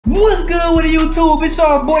What's good with YouTube? It's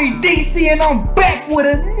our boy DC and I'm back with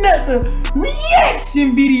another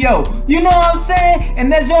reaction video. You know what I'm saying?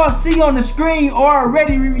 And as y'all see on the screen,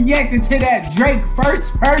 already reacting to that Drake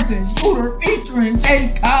first person shooter featuring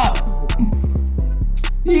J. Cole.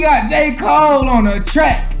 You got J. Cole on the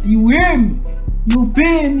track. You hear me? You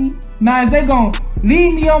feel me? Now is they gonna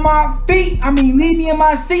leave me on my feet? I mean leave me in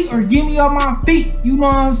my seat or get me on my feet? You know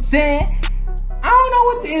what I'm saying? I don't know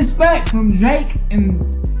what to expect from Drake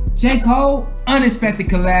and J. Cole. Unexpected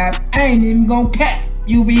collab. I ain't even gonna cap.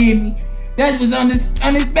 You feel me? That was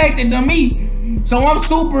unexpected to me. So I'm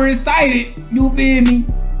super excited, you feel me,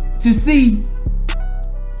 to see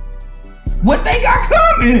what they got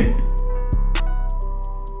coming.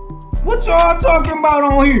 What y'all talking about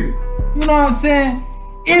on here? You know what I'm saying?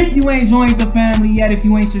 If you ain't joined the family yet, if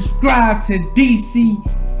you ain't subscribed to DC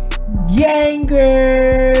Gangers,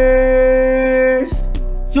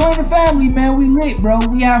 join the family, man. We lit, bro.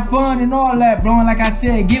 We have fun and all that, bro. And like I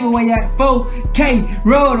said, giveaway at 4K,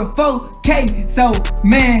 road to 4K. So,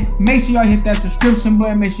 man, make sure y'all hit that subscription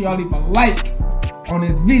button. Make sure y'all leave a like on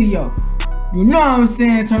this video. You know what I'm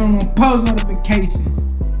saying? Turn on post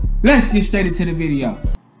notifications. Let's get straight into the video.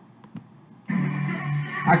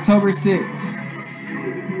 October 6th.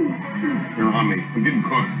 They're on me. I'm getting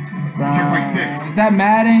cooked. Check my 6. Is that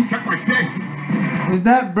Madden? Check my 6. Is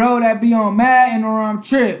that bro that be on Madden or I'm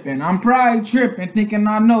tripping? I'm probably tripping thinking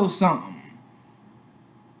I know something.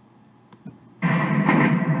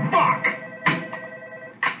 Fuck!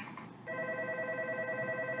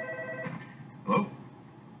 Hello?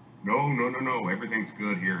 No. Everything's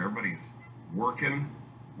good here. Everybody's working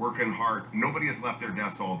hard. Nobody has left their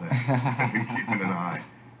desks all day. I've been keeping an eye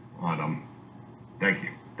on them. Thank you.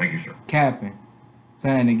 Thank you, sir. Capping.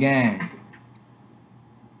 Playing the game.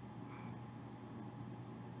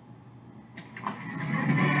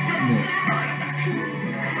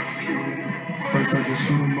 First person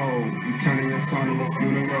shooter mode, you turning your son to a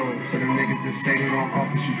funeral. To them niggas that say they don't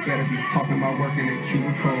office, you better be talking about working in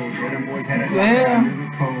cubicles. Yeah, them boys had a Damn.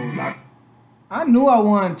 I knew I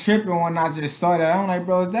wasn't tripping when I just saw that. I'm like,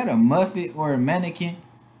 bro, is that a Muppet or a mannequin?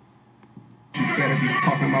 You better be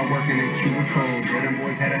talking about working in cubicles. Yeah, them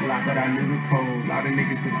boys had a lot, but I knew the code. Lot of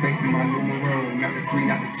niggas debating my numero. Not the 3,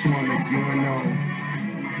 not the 2 on the UNO.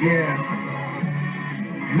 Yeah.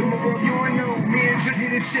 Numero UNO. Me and Drizzy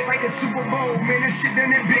this shit like the Super Bowl. Man, this shit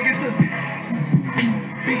done it big as the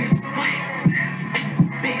biggest what?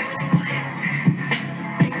 Biggest what?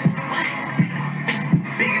 Biggest what?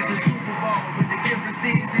 Big as the Super Bowl. But the difference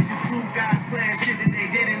is just two guys playing shit that they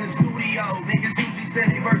did in the studio. Niggas usually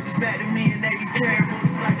send their verses back to me and they be terrible.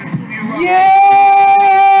 It's like a 2-year-old.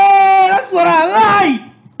 Yeah! That's what I like!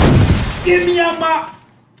 Get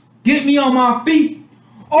me on my feet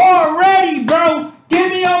already, bro! Get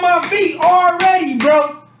me on my feet already,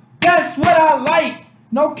 bro! That's what I like!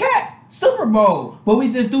 No cap! Super Bowl! But we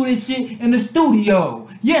just do this shit in the studio.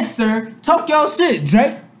 Yes, sir! Talk your shit,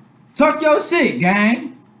 Drake! Talk your shit,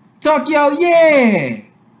 gang! Talk your yeah!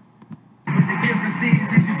 But the difference is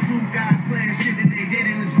just two guys playing shit that they did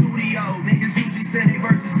in the studio. Niggas usually send their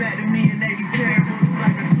verses back to me and they be terrible. It's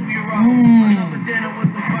like a 2-year-old. Another dinner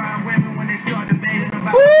with some fine women when they start debating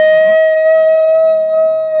about. Woo!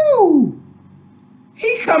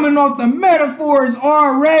 He coming off the metaphors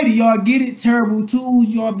already. Y'all get it? Terrible tools.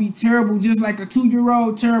 Y'all be terrible just like a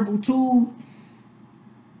 2-year-old terrible tool.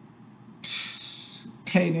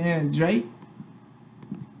 Okay then, Drake.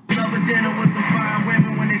 Another dinner with some fine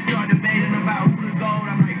women when they start debating about who the GOAT.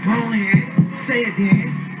 I'm like, go ahead, say it then.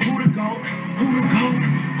 Who the GOAT? Who the GOAT?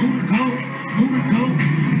 Who the GOAT? Who the GOAT?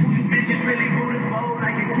 Bitches really who the GOAT?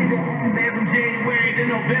 Like a kid that had been from January to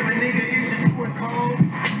November, nigga. It's just too cold.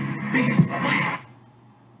 Biggest what?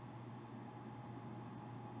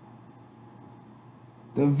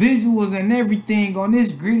 The visuals and everything on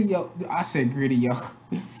this video, I said video,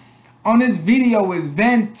 on this video is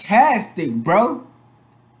fantastic, bro.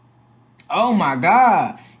 Oh my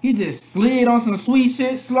God. He just slid on some sweet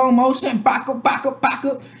shit, slow motion, back up.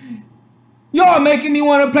 Y'all making me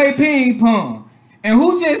want to play ping pong. And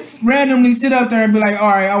who just randomly sit up there and be like, all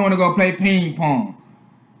right, I want to go play ping pong.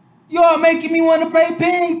 Y'all making me want to play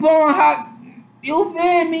ping pong. How, you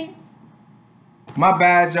feel me? My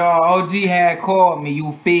bad, y'all. OG had called me.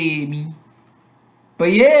 You feel me?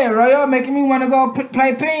 But yeah, bro, y'all making me want to go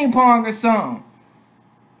play ping pong or something.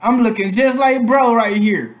 I'm looking just like bro right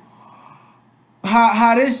here.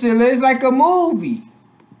 How this shit is like a movie.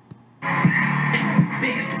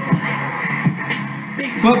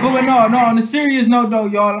 But no, on the serious note though,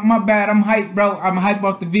 y'all, my bad. I'm hyped, bro. I'm hyped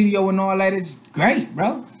off the video and all that. It's great,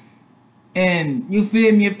 bro. And you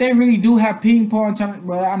feel me? If they really do have ping pong tournaments,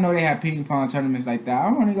 well, I know they have ping pong tournaments like that.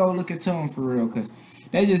 I want to go look at them for real, cause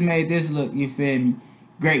they just made this look. You feel me?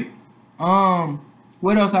 Great.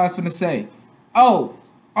 What else I was finna say? Oh,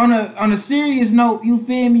 on a serious note, you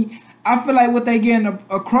feel me? I feel like what they getting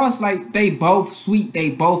across, like they both sweet,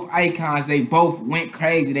 they both icons, they both went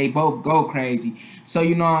crazy, they both go crazy. So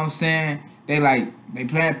you know what I'm saying? They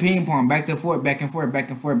playing ping pong back and forth, back and forth, back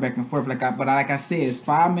and forth, back and forth. Like I said, it's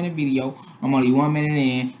 5-minute video. I'm only 1 minute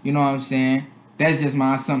in. You know what I'm saying? That's just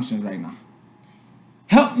my assumptions right now.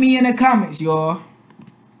 Help me in the comments, y'all.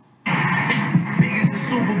 Big as the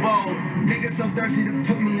Super Bowl. Niggas so thirsty to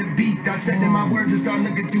put me in beef. Dissecting my words and start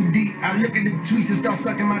looking too deep. I look at the tweets and start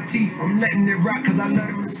sucking my teeth. I'm letting it rock cause I love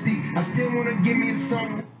the mystique. I still wanna give me a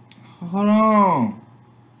song. Hold on.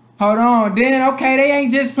 Then, okay, they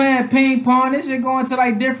ain't just playing ping pong. This shit going to,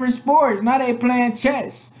 like, different sports. Now they playing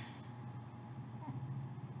chess.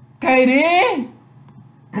 Okay, then.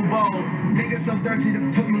 Niggas so thirsty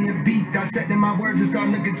to put me in beef. Dissecting my words and start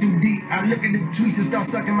looking too deep. I look at the tweets and start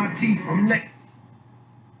sucking my teeth. I'm letting...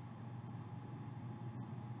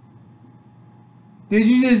 Did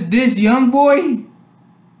you just diss YoungBoy?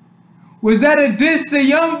 Was that a diss to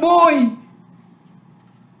YoungBoy?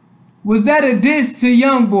 Was that a diss to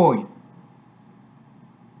YoungBoy?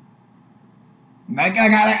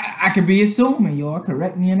 I could be assuming, y'all.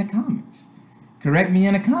 Correct me in the comments. Correct me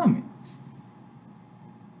in the comments.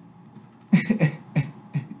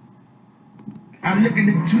 I look at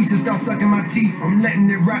the tweets and start sucking my teeth. I'm letting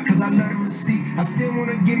it rock cause I love the mystique. I still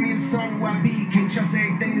wanna give me a song where I be. Can't trust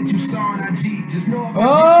everything that you saw on IG. Just know if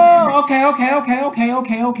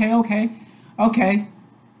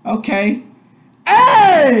Okay.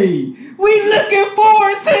 Hey! We looking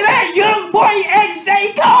forward to that YoungBoy X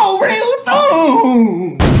J Cole real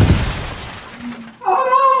soon! Hold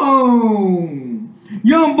on!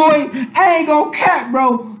 YoungBoy, I ain't gonna cap,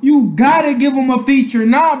 bro. You gotta give him a feature.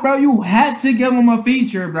 Nah, bro, you had to give him a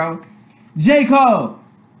feature, bro. J. Cole.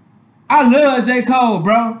 I love J. Cole,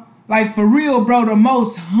 bro. Like, for real, bro, the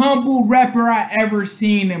most humble rapper I ever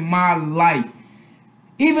seen in my life.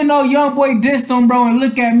 Even though YoungBoy dissed him, bro, and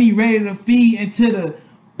look at me ready to feed into the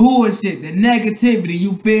bullshit, the negativity,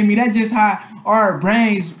 you feel me? That's just how our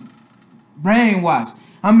brains brainwash.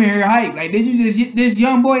 I'm here hype. Like, did you just this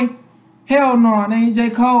YoungBoy? Hell no, it ain't J.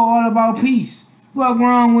 Cole all about peace. What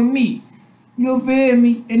wrong with me? You feel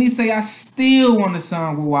me? And he say, I still want a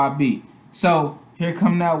song with YB. So, here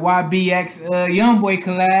come that YBX YoungBoy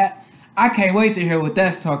collab. I can't wait to hear what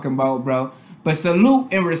that's talking about, bro. But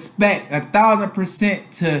salute and respect 1000%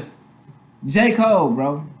 to J. Cole,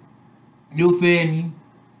 bro. You feel me?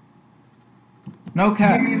 No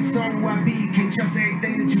cap. Give me a song where I be. Can't trust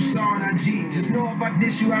everything that you saw on IG. Just know if I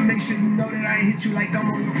diss you, I make sure you know that I hit you like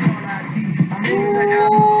I'm on your call ID.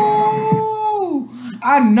 Ooh,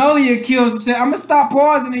 I know you killed some shit. I'm gonna stop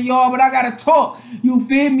pausing it, y'all, but I gotta talk. You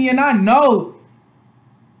feel me? And I know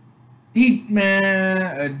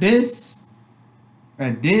a diss.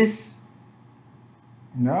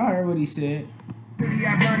 No, I heard what he said. Pretty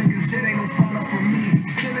ironic cause it ain't no follow for me.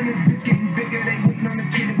 Still in this bitch getting bigger, they waiting on the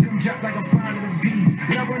kid to come drop like a father to be.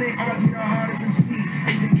 Love when they argue the hardest MC.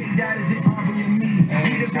 Is it K Dot, is it Aubrey and me?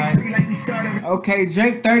 Like we started. Okay,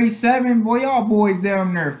 Drake 37, boy, y'all boys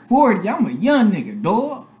down there 40. I'm a young nigga,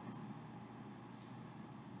 dog.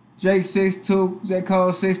 Drake 6'2", J.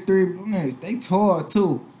 Cole 6'3", they tall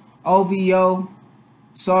too. OVO.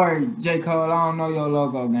 Sorry, J. Cole, I don't know your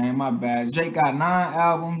logo game, my bad. Drake got 9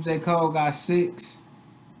 albums, J. Cole got 6.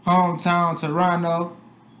 Hometown, Toronto,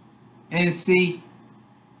 NC.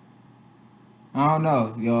 I don't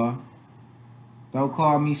know, y'all. Don't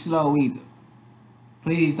call me slow either.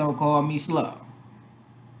 Please don't call me slow.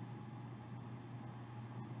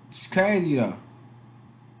 It's crazy though.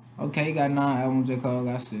 Okay, he got 9 albums, J. Cole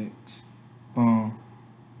got 6. Boom.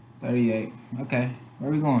 38. Okay. Where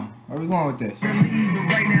we going? Where we going with this? Right now,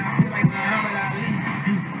 I feel like Muhammad Ali.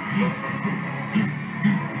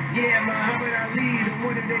 Yeah, Muhammad Ali, the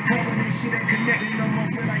one that they call when this shit ain't connected no more.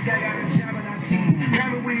 Feel like I got a job in our team.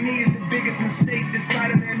 Coming with me is the biggest mistake. The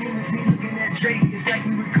Spider-Man humans, me looking at Drake. It's like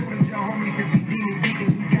we recruited your homies to be demon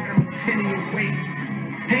deacons. We got them 10 year wait.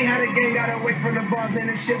 Hey, how the gang got away from the bars and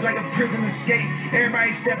this shit like a prison escape. Everybody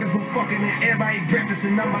stepping for fucking and everybody breakfast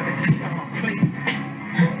and I'm about to clean up my plate.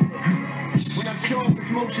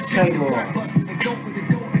 Motion, take the block buster, the dope with the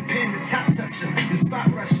dope, the pen, the top toucher, the spot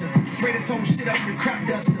rusher, spray this whole shit up, the crop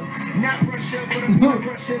duster, not rusher, but a blood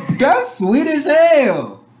rusher. That's sweet as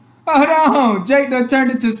hell. Hold on, Jake done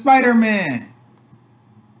turned into Spider-Man.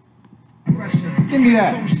 Give me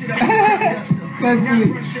that. That's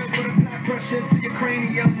sweet. Pressure to your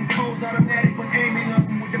cranium, codes automatic when aiming up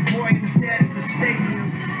with the boy in the status of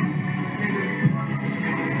stadium. Nigga.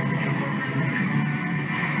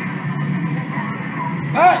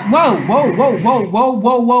 Whoa, whoa, whoa, whoa, whoa,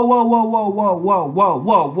 whoa, whoa, whoa, whoa, whoa, whoa, whoa, whoa,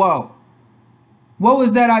 whoa, whoa. What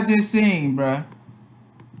was that I just seen, bruh?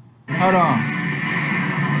 Hold on.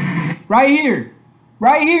 Right here.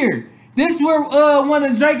 Right here. This where one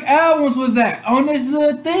of Drake albums was at. On this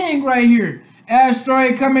little thing right here.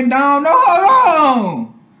 Asteroid coming down. No, hold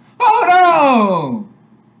on. Hold on.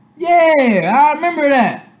 Yeah, I remember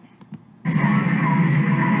that.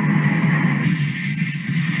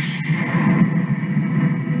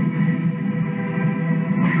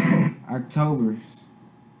 October's.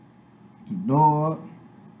 The dog.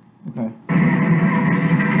 Okay.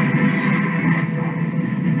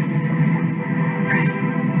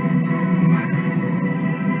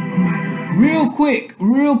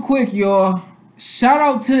 Real quick, y'all. Shout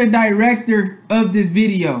out to the director of this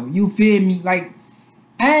video. You feel me? Like,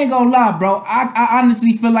 I ain't gonna lie, bro. I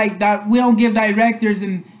honestly feel like that we don't give directors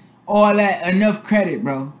and all that enough credit,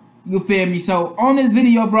 bro. You feel me? So on this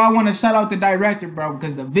video, bro, I want to shout out the director, bro,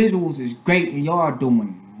 because the visuals is great and y'all are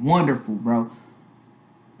doing wonderful, bro.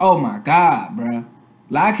 Oh my God, bro.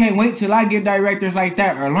 Like, I can't wait till I get directors like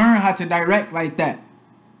that or learn how to direct like that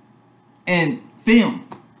and film.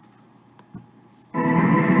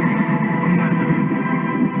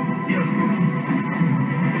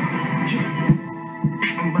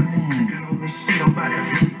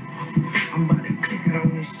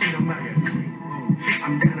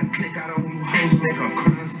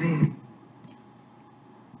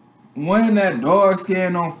 When that dog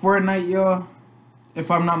skin on Fortnite, y'all, if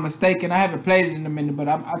I'm not mistaken, I haven't played it in a minute, but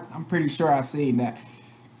I'm pretty sure I seen that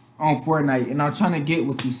on Fortnite, and I'm trying to get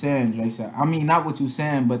what you saying, Jason. I mean, not what you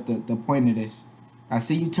saying, but the point of this. I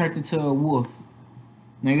see you turned into a wolf.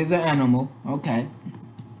 Nigga's an animal. Okay.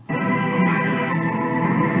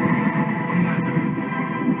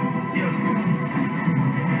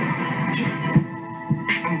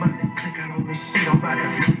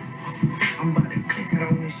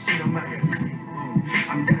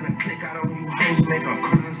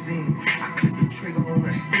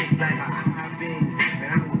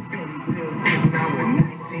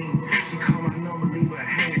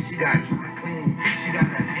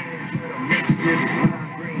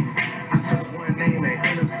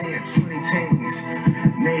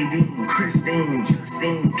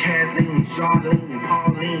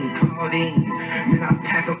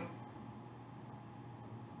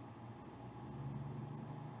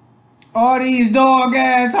 All these dog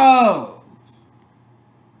ass hoes.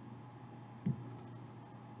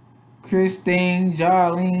 Christine,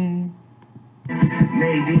 Jarlene.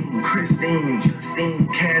 Nadine, Christine, Justine,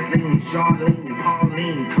 Kathleen, Charlene,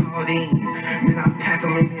 Pauline, Claudine. Man, I pack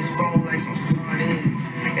them in this phone like some sardines.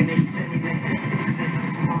 And they send me their pictures, it's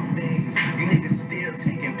just small things. You niggas still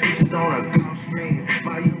taking pictures on a golf stream.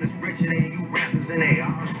 My unit's richer than you rappers and they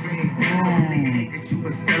all stream. I really hate that you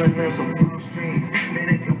been selling them some false streams. Man,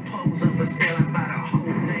 if your pose up for sale, I buy the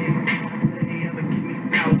whole thing. Will they ever give me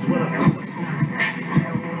flowers? Well, of course not. They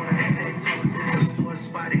don't wanna have that talk, it's a sore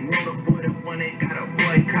spot. They know the boy, the one that got a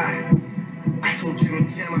boycott. I told Jimmy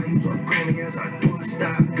Jam I use a Grammy as a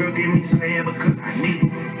doorstop. Girl, give me some hair because I need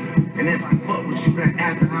it. And if I fuck with you, then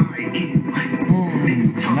after I might eat it.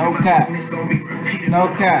 No cap. No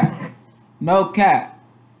cap. No cap.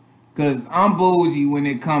 Cause I'm bougie when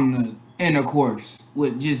it come to intercourse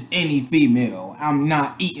with just any female. I'm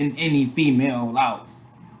not eating any female out.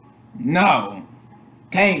 No.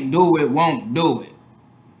 Can't do it, won't do it.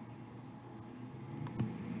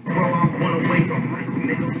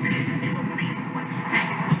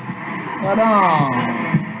 Hold on.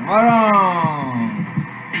 Hold on.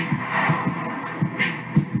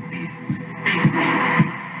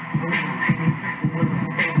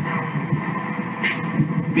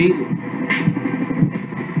 Beat it.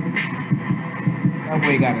 That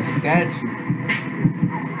boy got a statue.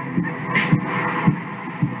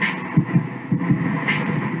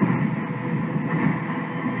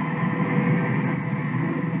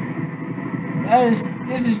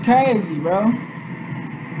 This is crazy, bro.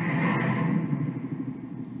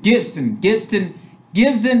 Gibson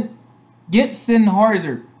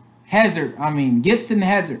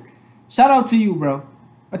Hazard. Shout out to you, bro.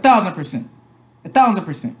 1,000%.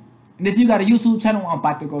 1,000%. And if you got a YouTube channel, I'm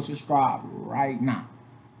about to go subscribe right now.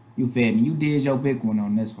 You feel me? You did your big one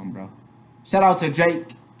on this one, bro. Shout out to Drake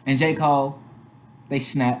and J. Cole. They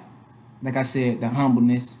snap. Like I said, the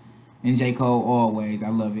humbleness and J. Cole always. I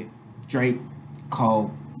love it. Drake,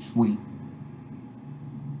 Cole, sweet.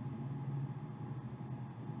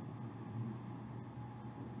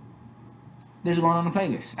 this is going on the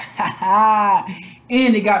playlist.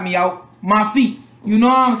 And it got me out my feet. You know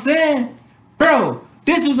what I'm saying? Bro,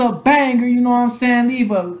 this was a banger, you know what I'm saying?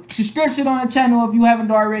 Leave a subscription on the channel if you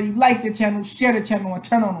haven't already. Like the channel, share the channel, and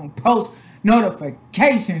turn on post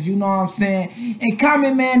notifications, you know what I'm saying? And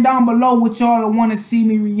comment, man, down below what y'all want to see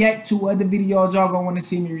me react to, other videos y'all gonna want to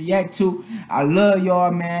see me react to. I love y'all,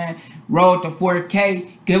 man. Road to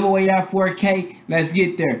 4K, giveaway at 4K. Let's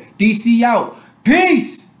get there. DC out.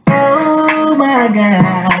 Peace. Oh my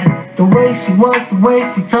God, the way she walked, the way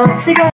she talked, she got